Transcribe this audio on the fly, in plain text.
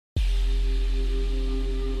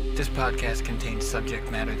This podcast contains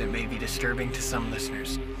subject matter that may be disturbing to some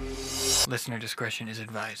listeners. Listener discretion is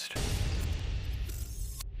advised.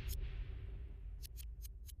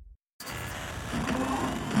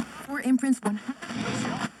 For imprints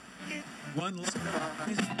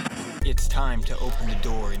It's time to open the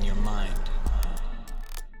door in your mind.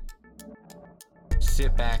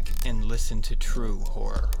 Sit back and listen to true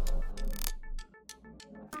horror.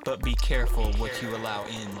 But be careful what you allow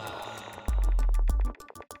in.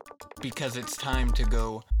 Because it's time to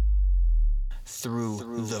go through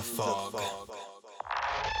the fog.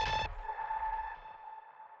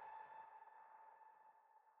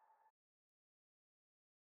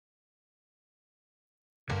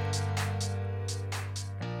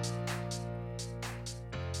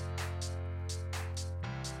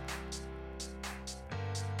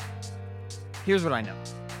 Here's what I know.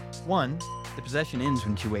 1, the possession ends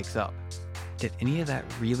when she wakes up. Did any of that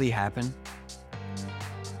really happen?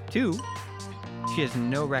 2, she has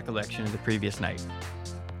no recollection of the previous night.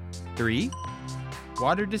 3,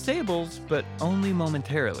 water disables, but only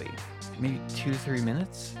momentarily. Maybe 2-3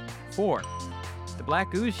 minutes? 4, the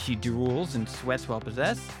black ooze she drools and sweats while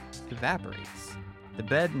possessed evaporates. The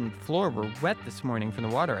bed and floor were wet this morning from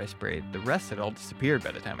the water I sprayed. The rest had all disappeared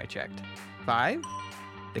by the time I checked. 5,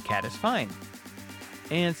 the cat is fine.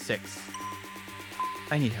 And 6,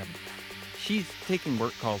 I need help. She's taking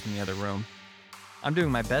work calls in the other room. I'm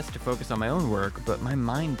doing my best to focus on my own work, but my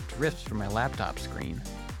mind drifts from my laptop screen.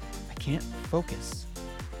 I can't focus.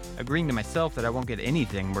 Agreeing to myself that I won't get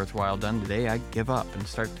anything worthwhile done today, I give up and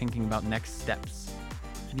start thinking about next steps.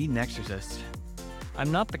 I need an exorcist.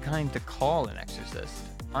 I'm not the kind to call an exorcist.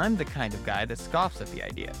 I'm the kind of guy that scoffs at the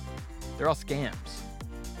idea. They're all scams.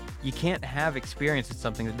 You can't have experience with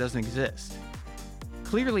something that doesn't exist.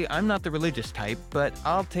 Clearly, I'm not the religious type, but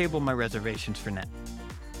I'll table my reservations for now.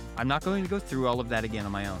 I'm not going to go through all of that again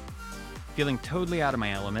on my own. Feeling totally out of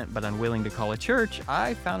my element, but unwilling to call a church,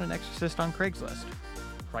 I found an exorcist on Craigslist.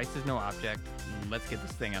 Price is no object. Let's get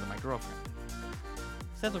this thing out of my girlfriend.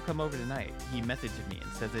 Says he'll come over tonight. He messaged me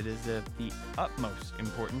and says it is of the utmost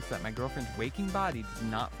importance that my girlfriend's waking body does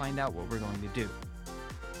not find out what we're going to do.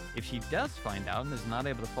 If she does find out and is not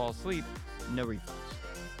able to fall asleep, no refunds.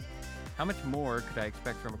 How much more could I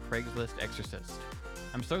expect from a Craigslist exorcist?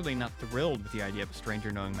 I'm certainly not thrilled with the idea of a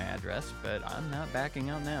stranger knowing my address, but I'm not backing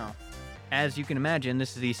out now. As you can imagine,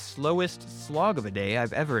 this is the slowest slog of a day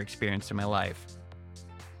I've ever experienced in my life.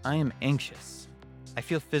 I am anxious. I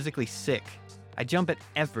feel physically sick. I jump at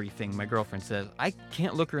everything my girlfriend says. I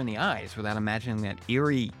can't look her in the eyes without imagining that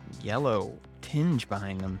eerie yellow tinge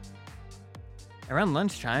behind them. Around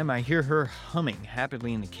lunchtime, I hear her humming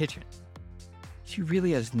happily in the kitchen. She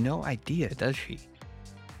really has no idea, does she?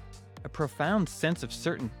 A profound sense of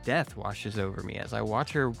certain death washes over me as I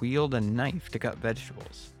watch her wield a knife to cut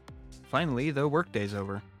vegetables. Finally, the workday's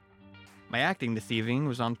over. My acting this evening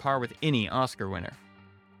was on par with any Oscar winner.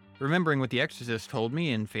 Remembering what The Exorcist told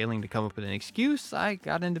me and failing to come up with an excuse, I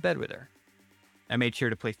got into bed with her. I made sure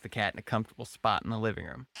to place the cat in a comfortable spot in the living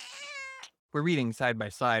room. We're reading side by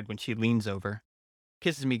side when she leans over,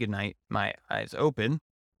 kisses me goodnight, my eyes open,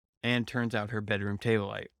 and turns out her bedroom table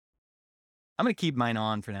light. I'm going to keep mine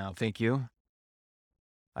on for now, thank you.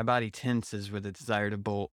 My body tenses with a desire to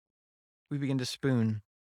bolt. We begin to spoon.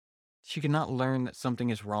 She cannot learn that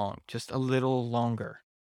something is wrong, just a little longer.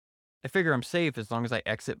 I figure I'm safe as long as I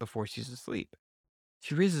exit before she's asleep.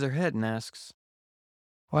 She raises her head and asks,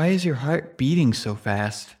 "Why is your heart beating so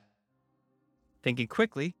fast?" Thinking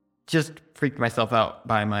quickly, just freaked myself out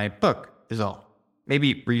by my book, is all.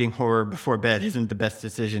 Maybe reading horror before bed isn't the best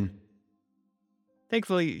decision.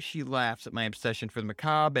 Thankfully, she laughs at my obsession for the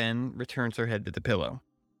macabre and returns her head to the pillow.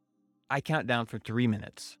 I count down for 3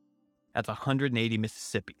 minutes. That's 180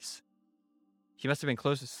 Mississippis. She must have been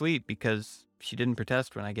close to sleep because she didn't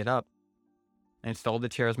protest when I get up. I install the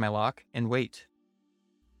chair as my lock and wait.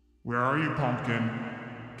 Where are you, Pumpkin?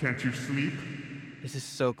 Can't you sleep? This is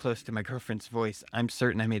so close to my girlfriend's voice, I'm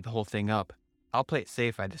certain I made the whole thing up. I'll play it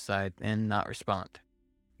safe, I decide, and not respond.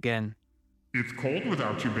 Again. It's cold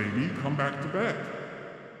without you, baby. Come back to bed.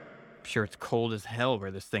 I'm sure it's cold as hell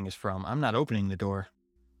where this thing is from. I'm not opening the door.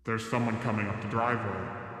 There's someone coming up the driveway.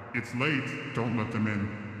 It's late. Don't let them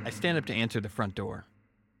in. I stand up to answer the front door.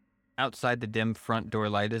 Outside the dim front door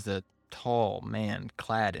light is a tall man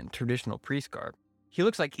clad in traditional priest garb. He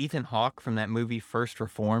looks like Ethan Hawke from that movie First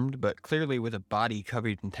Reformed, but clearly with a body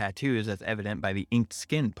covered in tattoos as evident by the inked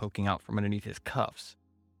skin poking out from underneath his cuffs.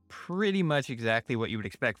 Pretty much exactly what you would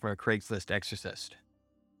expect from a Craigslist exorcist.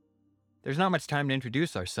 There's not much time to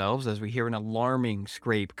introduce ourselves as we hear an alarming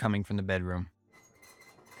scrape coming from the bedroom.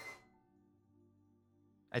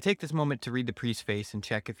 I take this moment to read the priest's face and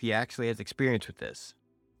check if he actually has experience with this.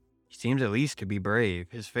 He seems at least to be brave.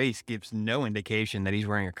 His face gives no indication that he's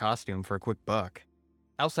wearing a costume for a quick buck.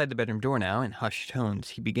 Outside the bedroom door now, in hushed tones,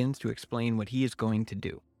 he begins to explain what he is going to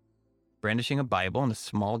do. Brandishing a Bible and a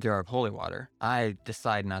small jar of holy water, I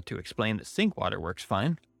decide not to explain that sink water works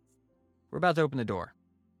fine. We're about to open the door.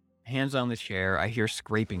 Hands on the chair, I hear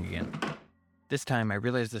scraping again. This time I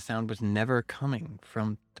realize the sound was never coming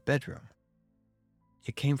from the bedroom.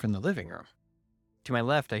 It came from the living room. To my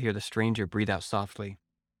left, I hear the stranger breathe out softly.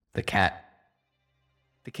 The cat.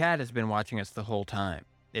 The cat has been watching us the whole time.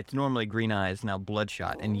 Its normally green eyes now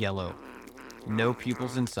bloodshot and yellow. No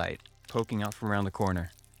pupils in sight, poking out from around the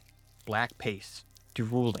corner. Black paste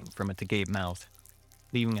drooling from its agape mouth,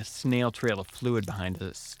 leaving a snail trail of fluid behind as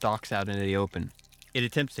it stalks out into the open. It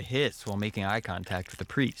attempts to hiss while making eye contact with the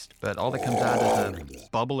priest, but all that comes out is a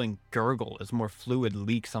bubbling gurgle as more fluid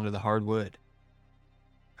leaks onto the hard wood.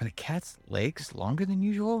 Are the cat's legs longer than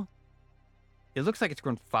usual? It looks like it's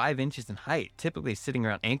grown 5 inches in height, typically sitting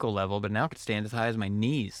around ankle level, but now could stand as high as my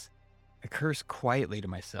knees. I curse quietly to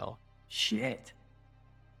myself. Shit.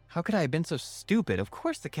 How could I have been so stupid? Of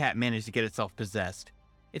course the cat managed to get itself possessed.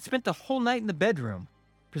 It spent the whole night in the bedroom,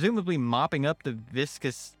 presumably mopping up the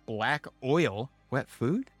viscous black oil, wet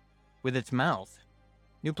food, with its mouth.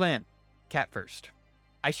 New plan. Cat first.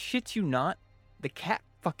 I shit you not, the cat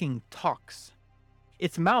fucking talks.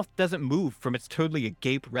 Its mouth doesn't move from its totally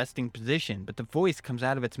agape resting position, but the voice comes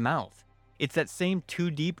out of its mouth. It's that same too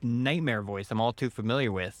deep nightmare voice I'm all too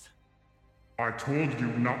familiar with. I told you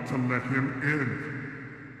not to let him in.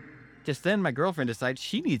 Just then, my girlfriend decides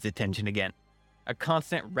she needs attention again. A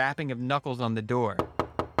constant rapping of knuckles on the door.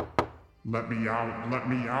 Let me out, let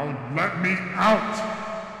me out, let me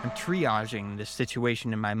out! I'm triaging this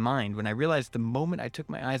situation in my mind when I realize the moment I took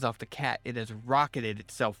my eyes off the cat, it has rocketed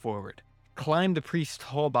itself forward, climbed the priest's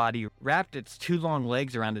whole body, wrapped its 2 long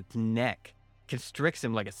legs around its neck, constricts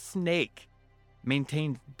him like a snake,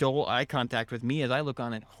 maintains dull eye contact with me as I look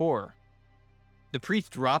on in horror. The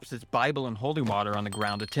priest drops his Bible and holy water on the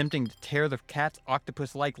ground, attempting to tear the cat's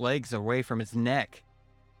octopus-like legs away from its neck.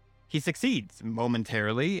 He succeeds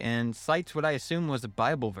momentarily and cites what I assume was a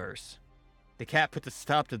Bible verse. The cat puts a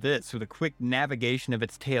stop to this with a quick navigation of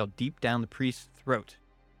its tail deep down the priest's throat.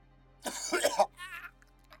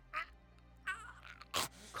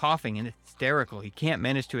 Coughing and hysterical, he can't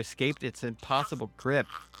manage to escape its impossible grip.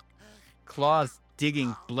 Claws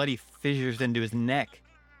digging bloody fissures into his neck.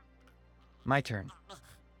 My turn.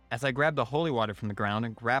 As I grab the holy water from the ground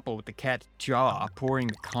and grapple with the cat's jaw, pouring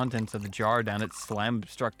the contents of the jar down its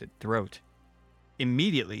slime-obstructed throat.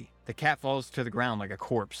 Immediately, the cat falls to the ground like a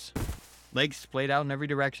corpse. Legs splayed out in every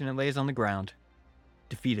direction and lays on the ground.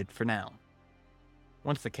 Defeated for now.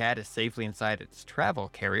 Once the cat is safely inside its travel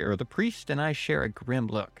carrier, the priest and I share a grim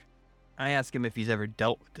look. I ask him if he's ever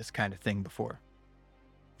dealt with this kind of thing before.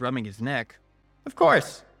 Rubbing his neck, of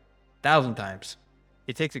course, 1,000 times.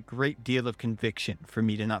 It takes a great deal of conviction for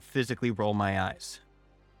me to not physically roll my eyes.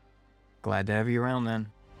 Glad to have you around then.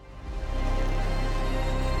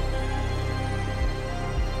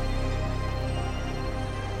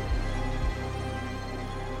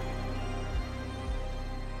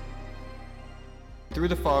 Through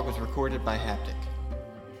the Fog was recorded by Haptic.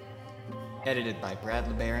 Edited by Brad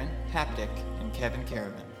LeBaron, Haptic, and Kevin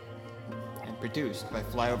Caravan. And produced by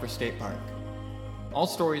Flyover State Park. All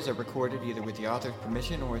stories are recorded either with the author's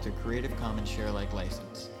permission or with a Creative Commons share-alike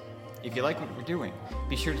license. If you like what we're doing,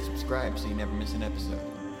 be sure to subscribe so you never miss an episode.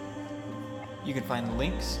 You can find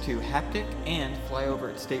links to Haptic and Flyover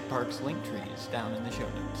at State Park's link trees down in the show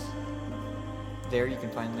notes. There you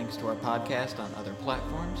can find links to our podcast on other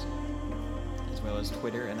platforms, as well as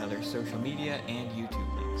Twitter and other social media and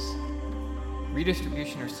YouTube links.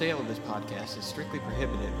 Redistribution or sale of this podcast is strictly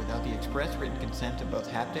prohibited without the express written consent of both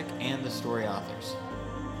Haptic and the story authors.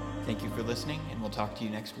 Thank you for listening, and we'll talk to you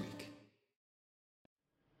next week.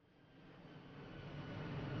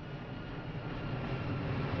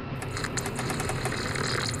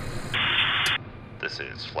 This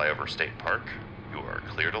is Flyover State Park. You are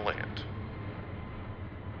clear to land.